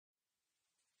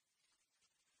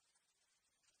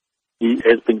He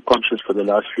has been conscious for the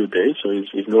last few days, so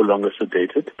he's no longer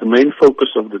sedated. The main focus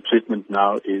of the treatment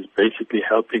now is basically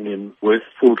helping him with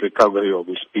full recovery of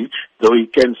his speech. Though he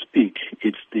can speak,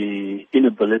 it's the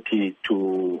inability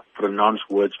to pronounce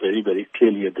words very, very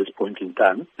clearly at this point in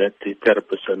time that the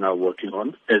therapists are now working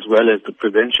on, as well as the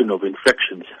prevention of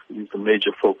infections is the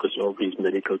major focus of his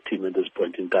medical team at this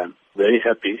point in time. Very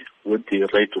happy with the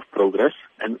rate of progress,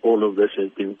 and all of this has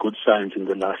been good signs in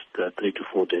the last 3 to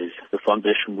 4 days. The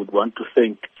foundation would want to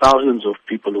thank thousands of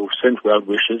people who've sent well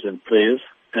wishes and prayers,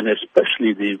 and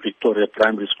especially the Victoria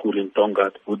Primary School in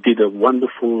Tongaat, who did a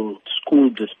wonderful school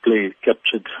display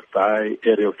captured by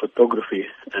aerial photography,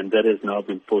 and that has now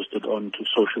been posted onto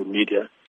social media.